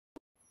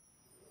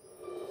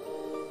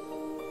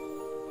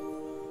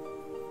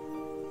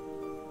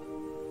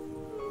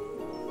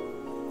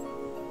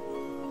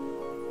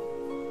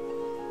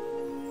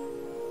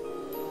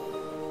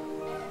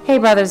Hey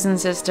brothers and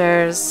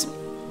sisters,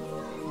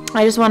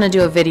 I just want to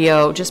do a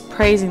video just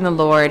praising the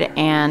Lord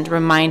and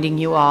reminding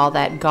you all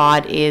that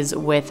God is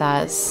with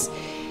us.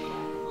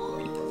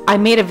 I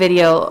made a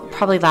video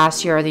probably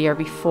last year or the year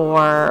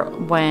before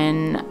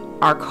when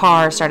our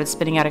car started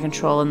spinning out of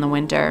control in the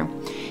winter,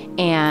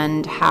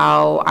 and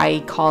how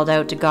I called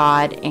out to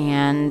God,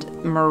 and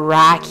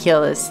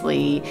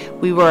miraculously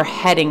we were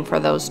heading for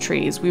those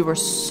trees. We were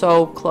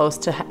so close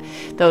to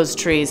those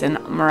trees, and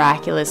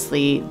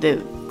miraculously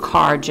the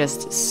car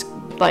just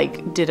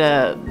did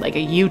a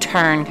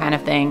U-turn kind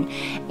of thing,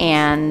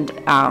 and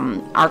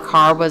our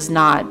car was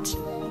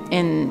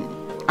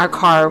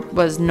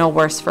no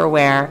worse for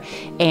wear,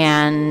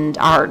 and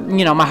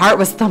my heart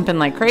was thumping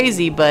like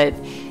crazy, but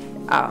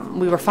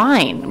we were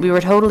fine. We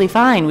were totally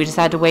fine. We just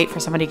had to wait for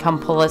somebody to come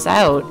pull us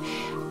out.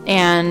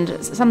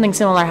 And something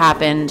similar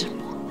happened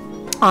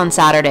on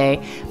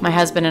Saturday. My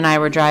husband and I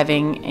were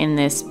driving in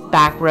this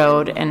back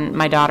road, and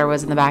my daughter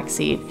was in the back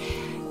seat.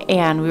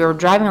 And we were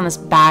driving on this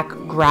back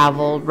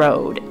gravel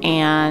road,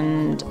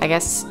 and I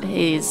guess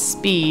his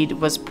speed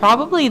was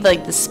probably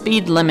like the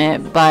speed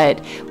limit, but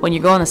when you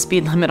go on the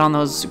speed limit on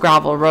those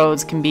gravel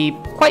roads can be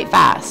quite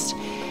fast.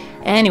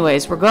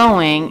 Anyways, we're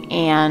going,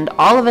 and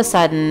all of a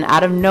sudden,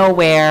 out of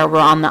nowhere, we're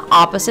on the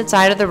opposite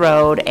side of the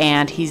road,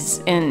 and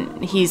he's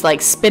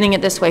like spinning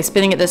it this way,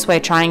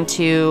 trying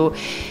to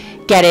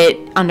get it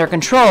under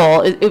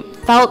control. It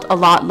felt a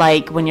lot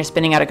like when you're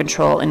spinning out of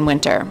control in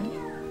winter.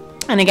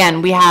 And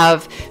again, we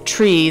have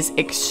trees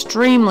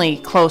extremely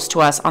close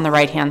to us on the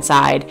right-hand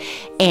side,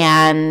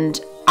 and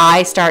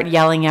I start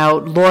yelling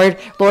out, Lord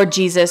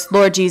Jesus,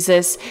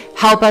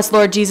 help us,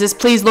 Lord Jesus,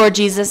 please, Lord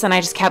Jesus. And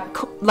I just kept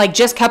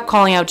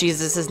calling out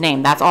Jesus'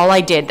 name. That's all I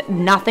did.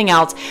 Nothing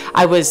else.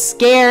 I was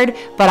scared,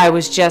 but I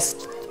was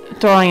just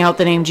throwing out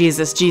the name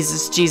Jesus,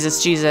 Jesus,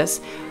 Jesus,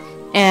 Jesus.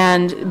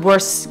 And we're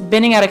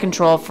spinning out of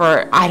control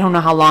for, I don't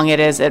know how long it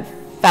is. It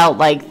felt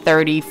like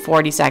 30,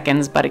 40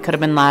 seconds, but it could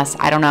have been less.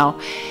 I don't know.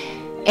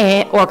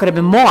 Or it could have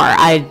been more.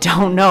 I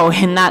don't know.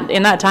 In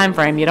that time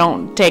frame, you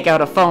don't take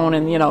out a phone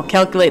and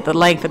calculate the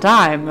length of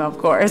time, of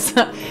course.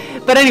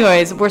 But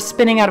anyways, we're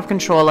spinning out of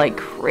control like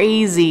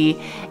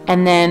crazy,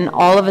 and then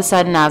all of a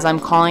sudden, as I'm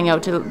calling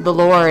out to the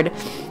Lord,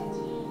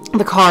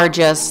 the car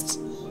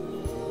just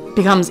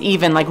becomes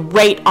even, like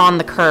right on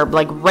the curb,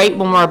 like right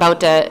when we're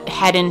about to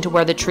head into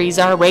where the trees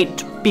are,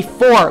 right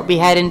before we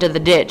head into the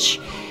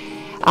ditch.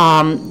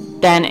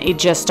 Then it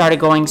just started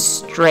going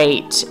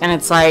straight, and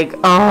it's like,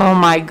 oh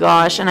my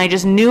gosh. And I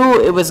just knew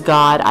it was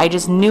God. I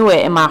just knew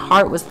it, and my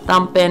heart was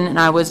thumping, and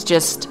I was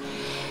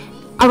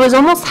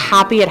almost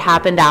happy it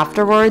happened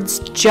afterwards,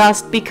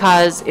 just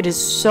because it is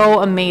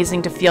so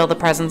amazing to feel the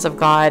presence of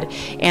God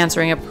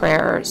answering a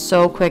prayer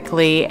so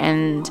quickly,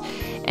 and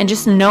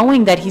just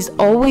knowing that he's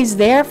always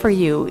there for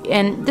you.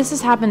 And this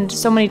has happened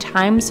so many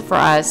times for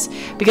us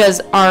because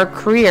our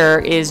career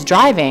is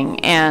driving,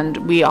 and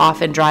we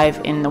often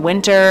drive in the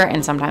winter,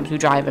 and sometimes we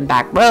drive in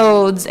back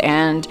roads,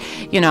 and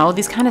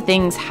these kind of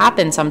things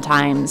happen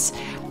sometimes.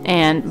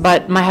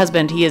 But my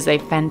husband, he is a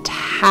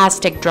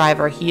fantastic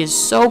driver. He is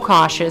so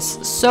cautious,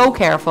 so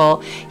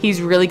careful.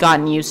 He's really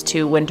gotten used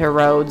to winter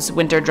roads,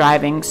 winter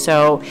driving,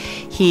 so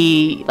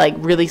he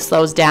really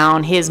slows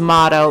down. His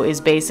motto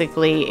is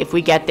basically, if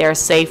we get there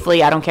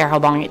safely, I don't care how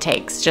long it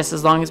takes, just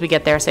as long as we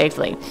get there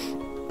safely.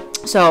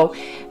 So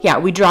yeah,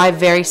 we drive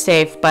very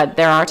safe, but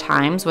there are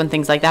times when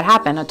things like that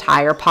happen. A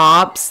tire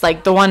pops.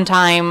 Like the one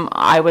time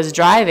I was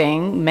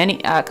driving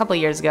a couple of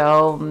years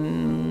ago,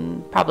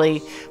 probably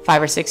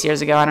 5 or 6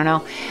 years ago, I don't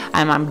know.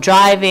 I'm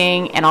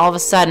driving, and all of a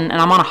sudden,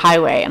 and I'm on a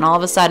highway, and all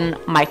of a sudden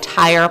my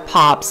tire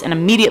pops, and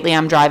immediately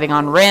I'm driving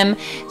on rim.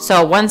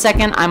 So 1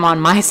 second I'm on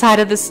my side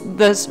of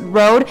this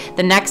road,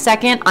 the next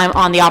second I'm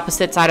on the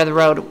opposite side of the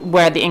road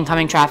where the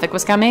incoming traffic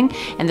was coming,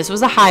 and this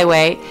was a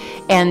highway,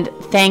 and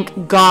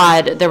thank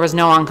God there was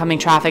no oncoming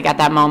traffic at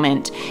that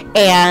moment.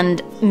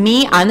 And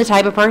I'm the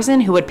type of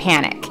person who would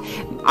panic.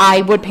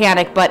 I would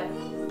panic, but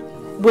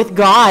with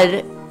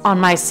God on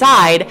my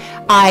side,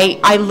 I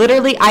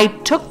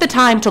took the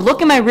time to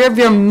look in my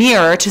rearview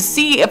mirror to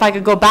see if I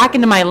could go back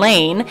into my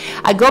lane.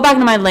 I go back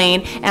into my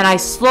lane, and I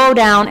slow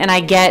down, and I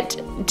get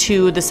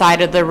to the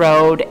side of the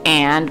road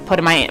and put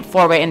in my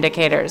four-way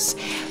indicators.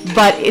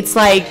 But it's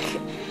like,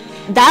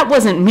 that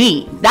wasn't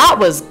me. That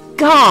was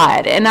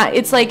God. And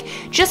it's like,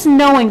 just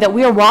knowing that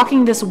we are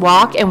walking this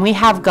walk and we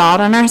have God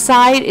on our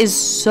side is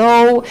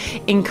so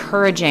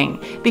encouraging,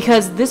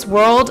 because this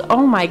world,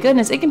 oh my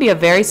goodness, it can be a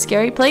very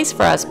scary place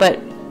for us. But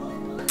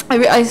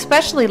I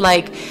especially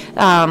like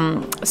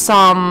Psalm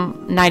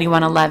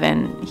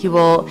 91:11. He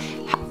will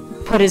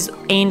put his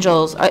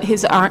angels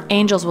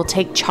will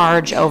take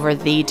charge over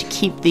thee to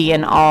keep thee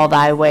in all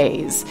thy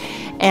ways.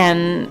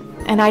 And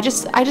I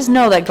just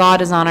know that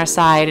God is on our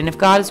side, and if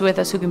God is with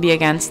us, who can be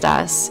against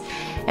us?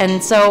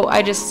 And so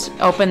I just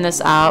opened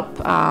this up,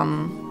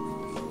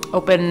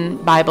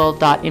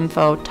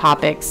 openbible.info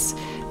topics,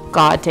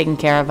 God taking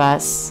care of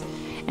us.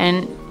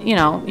 And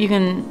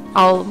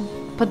I'll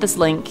put this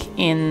link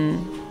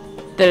in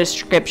the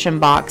description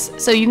box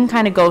so you can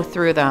kind of go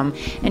through them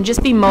and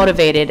just be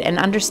motivated and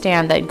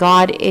understand that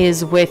God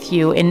is with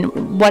you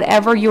in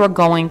whatever you are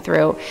going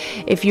through.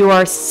 If you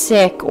are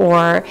sick,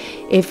 or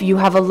if you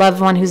have a loved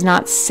one who's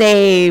not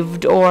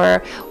saved,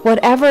 or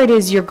whatever it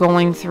is you're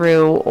going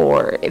through,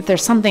 or if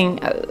there's something,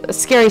 a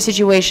scary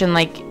situation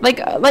like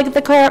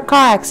the car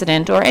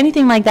accident or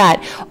anything like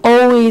that,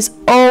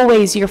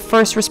 always your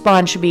first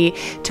response should be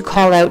to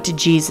call out to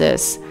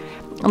Jesus.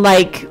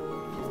 Like,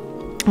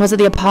 was it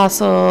the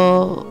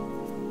apostle,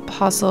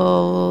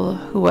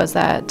 who was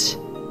that?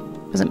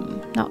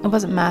 No, it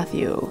wasn't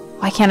Matthew.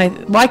 Why can't I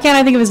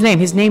think of his name?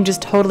 His name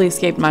just totally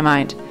escaped my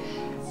mind.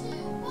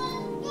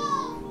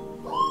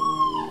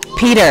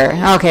 Peter.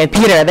 Okay,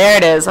 Peter. There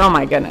it is. Oh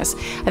my goodness.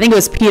 I think it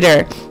was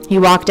Peter. He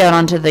walked out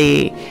onto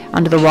the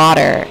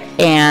water,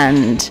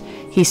 and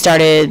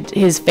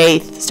his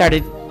faith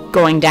started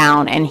going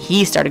down, and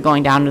he started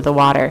going down to the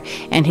water,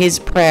 and his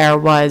prayer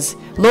was,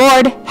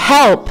 "Lord,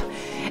 help."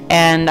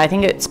 And I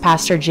think it's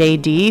Pastor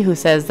JD who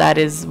says that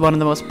is one of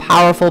the most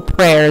powerful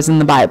prayers in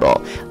the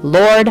Bible.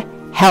 Lord,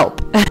 help.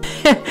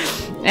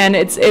 And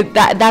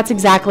that's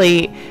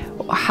exactly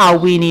how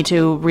we need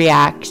to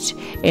react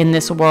in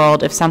this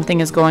world. If something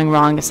is going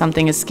wrong, if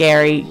something is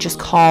scary, just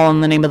call on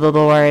the name of the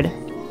Lord.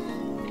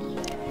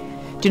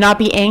 Do not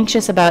be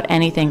anxious about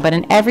anything, but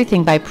in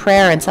everything by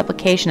prayer and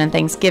supplication and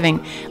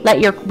thanksgiving, let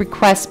your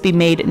requests be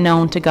made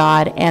known to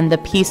God, and the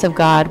peace of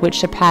God,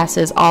 which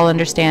surpasses all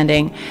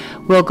understanding,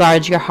 will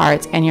guard your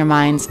hearts and your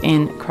minds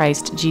in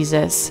Christ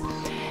Jesus.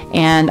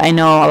 And I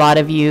know a lot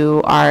of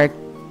you are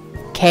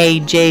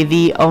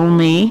KJV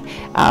only.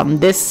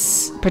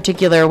 This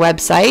particular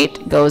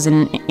website goes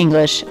in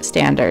English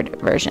Standard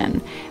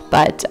Version.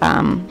 But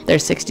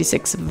there's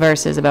 66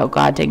 verses about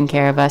God taking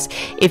care of us.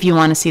 If you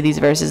want to see these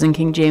verses in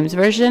King James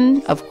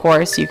Version, of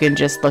course, you can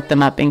just look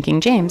them up in King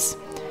James.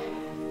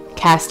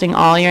 Casting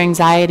all your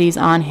anxieties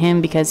on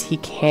him because he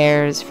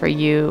cares for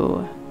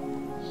you.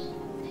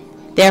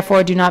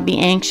 Therefore, do not be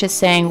anxious,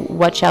 saying,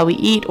 what shall we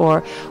eat, or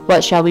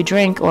what shall we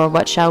drink, or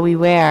what shall we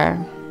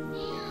wear?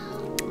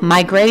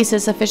 My grace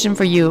is sufficient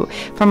for you,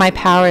 for my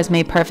power is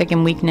made perfect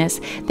in weakness.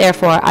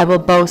 Therefore, I will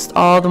boast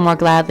all the more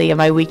gladly of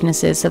my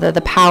weaknesses, so that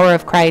the power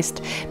of Christ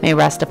may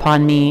rest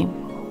upon me.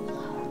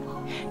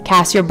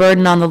 Cast your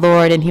burden on the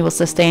Lord, and he will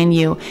sustain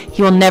you.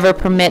 He will never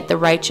permit the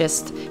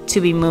righteous to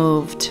be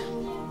moved.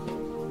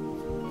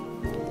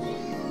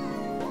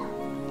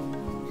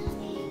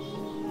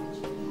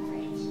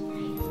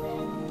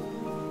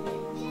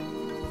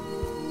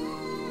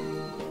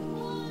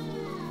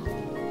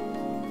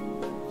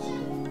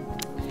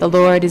 The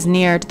Lord is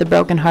near to the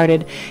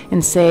brokenhearted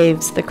and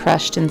saves the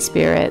crushed in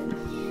spirit.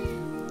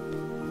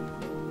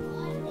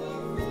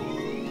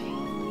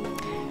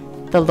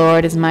 The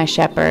Lord is my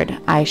shepherd,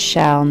 I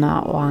shall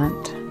not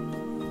want.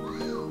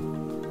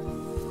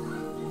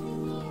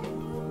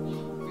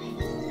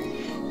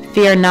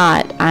 Fear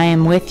not, I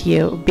am with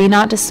you. Be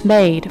not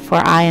dismayed, for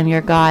I am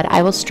your God.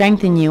 I will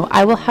strengthen you,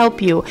 I will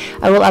help you,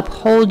 I will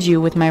uphold you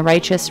with my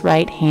righteous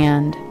right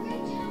hand.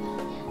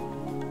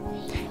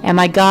 And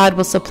my God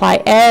will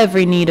supply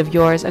every need of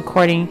yours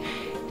according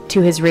to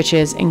his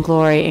riches in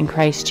glory in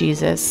Christ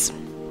Jesus.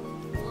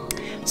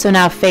 So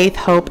now faith,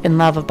 hope, and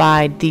love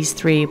abide, these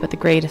three, but the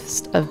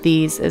greatest of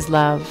these is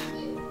love.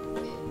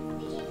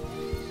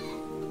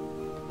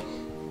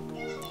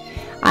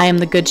 I am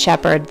the good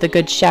shepherd. The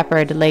good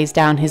shepherd lays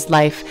down his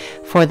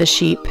life for the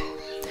sheep.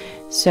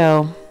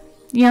 So,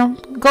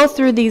 go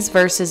through these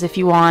verses if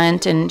you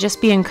want, and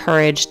just be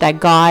encouraged that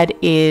God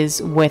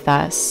is with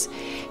us.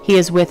 He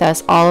is with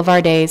us all of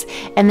our days.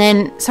 And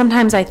then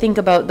sometimes I think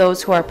about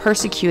those who are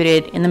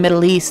persecuted in the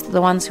Middle East,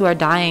 the ones who are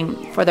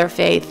dying for their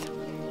faith.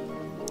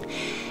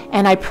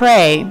 And I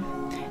pray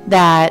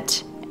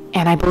that,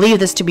 and I believe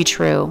this to be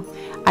true,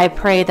 I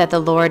pray that the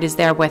Lord is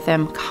there with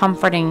them,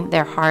 comforting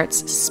their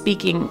hearts,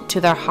 speaking to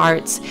their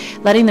hearts,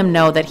 letting them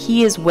know that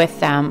he is with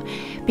them,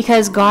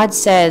 because God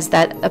says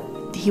that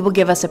he will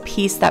give us a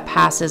peace that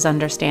passes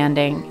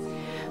understanding.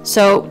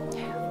 So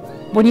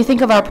when you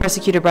think of our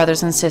persecuted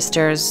brothers and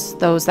sisters,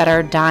 those that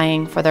are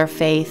dying for their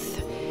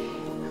faith,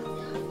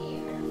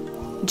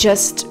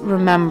 just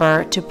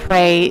remember to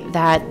pray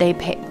that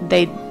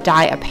they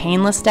die a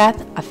painless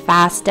death, a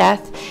fast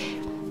death,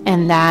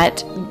 and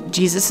that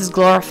Jesus is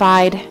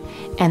glorified,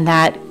 and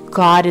that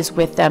God is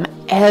with them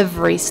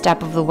every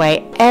step of the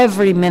way,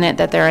 every minute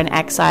that they're in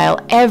exile,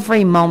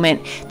 every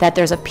moment that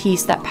there's a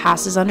peace that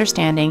passes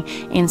understanding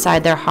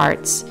inside their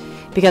hearts.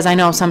 Because I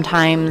know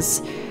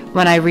sometimes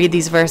when I read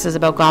these verses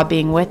about God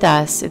being with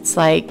us, it's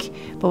like,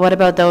 but what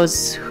about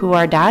those who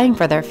are dying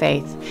for their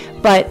faith?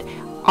 But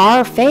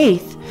our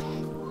faith,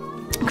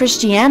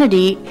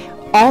 Christianity,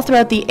 all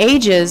throughout the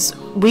ages,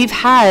 we've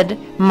had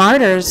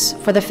martyrs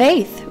for the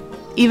faith.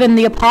 Even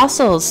the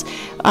apostles,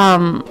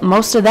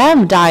 most of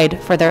them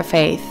died for their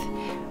faith.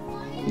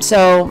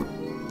 So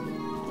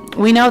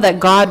We know that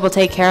God will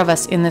take care of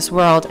us in this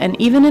world, and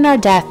even in our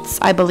deaths,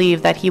 I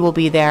believe that he will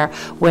be there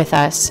with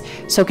us.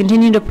 So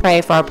continue to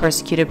pray for our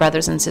persecuted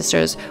brothers and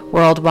sisters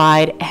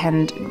worldwide,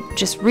 and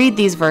just read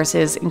these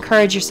verses.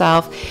 Encourage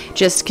yourself.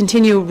 Just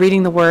continue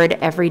reading the word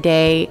every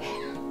day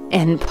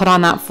and put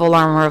on that full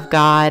armor of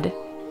God,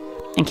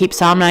 and keep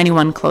Psalm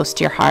 91 close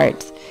to your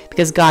heart,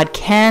 because God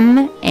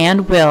can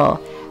and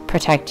will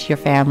protect your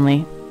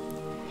family.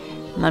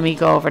 Let me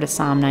go over to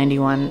Psalm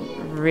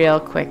 91 real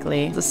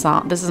quickly. This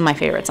is my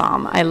favorite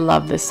psalm. I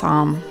love this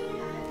psalm.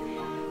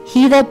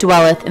 He that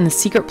dwelleth in the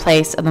secret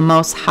place of the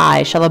Most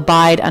High shall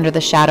abide under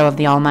the shadow of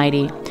the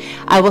Almighty.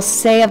 I will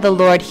say of the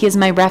Lord, he is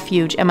my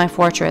refuge and my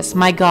fortress,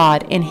 my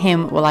God, in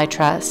him will I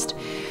trust.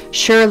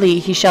 Surely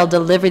he shall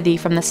deliver thee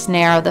from the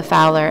snare of the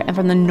fowler, and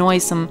from the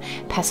noisome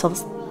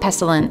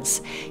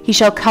pestilence. He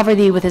shall cover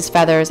thee with his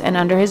feathers, and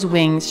under his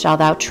wings shalt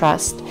thou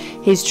trust.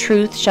 His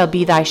truth shall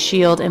be thy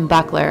shield and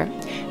buckler.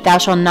 Thou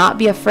shalt not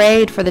be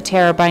afraid for the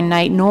terror by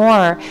night,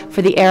 nor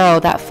for the arrow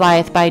that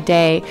flieth by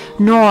day,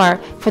 nor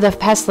for the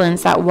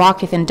pestilence that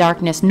walketh in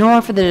darkness, nor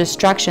for the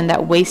destruction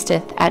that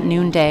wasteth at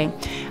noonday.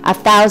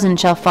 1,000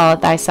 shall fall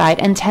at thy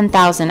side, and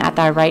 10,000 at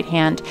thy right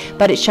hand,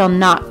 but it shall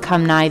not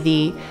come nigh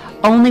thee.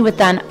 Only with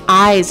thine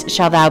eyes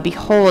shalt thou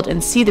behold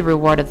and see the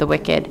reward of the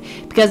wicked,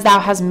 because thou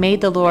hast made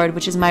the Lord,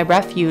 which is my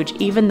refuge,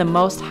 even the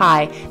Most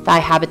High, thy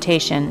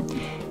habitation.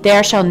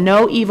 There shall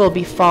no evil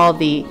befall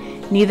thee,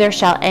 neither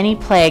shall any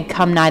plague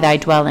come nigh thy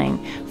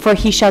dwelling. For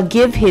he shall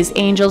give his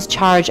angels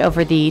charge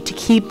over thee, to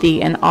keep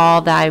thee in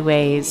all thy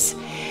ways.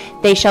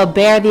 They shall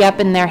bear thee up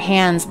in their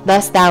hands,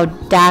 lest thou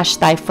dash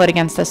thy foot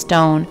against a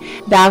stone.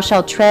 Thou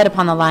shalt tread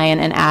upon the lion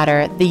and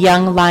adder, the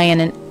young lion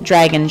and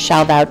dragon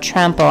shall thou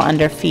trample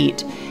under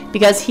feet.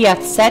 Because he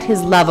hath set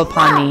his love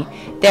upon me,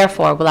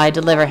 therefore will I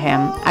deliver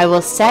him. I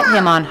will set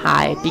him on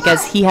high,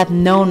 because he hath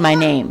known my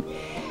name.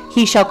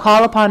 He shall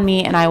call upon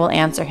me, and I will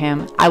answer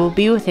him. I will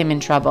be with him in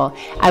trouble.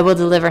 I will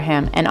deliver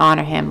him and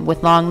honor him.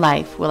 With long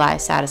life will I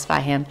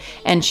satisfy him,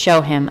 and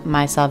show him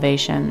my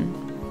salvation.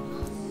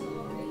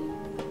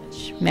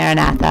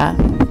 Maranatha.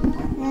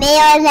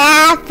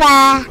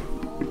 Maranatha.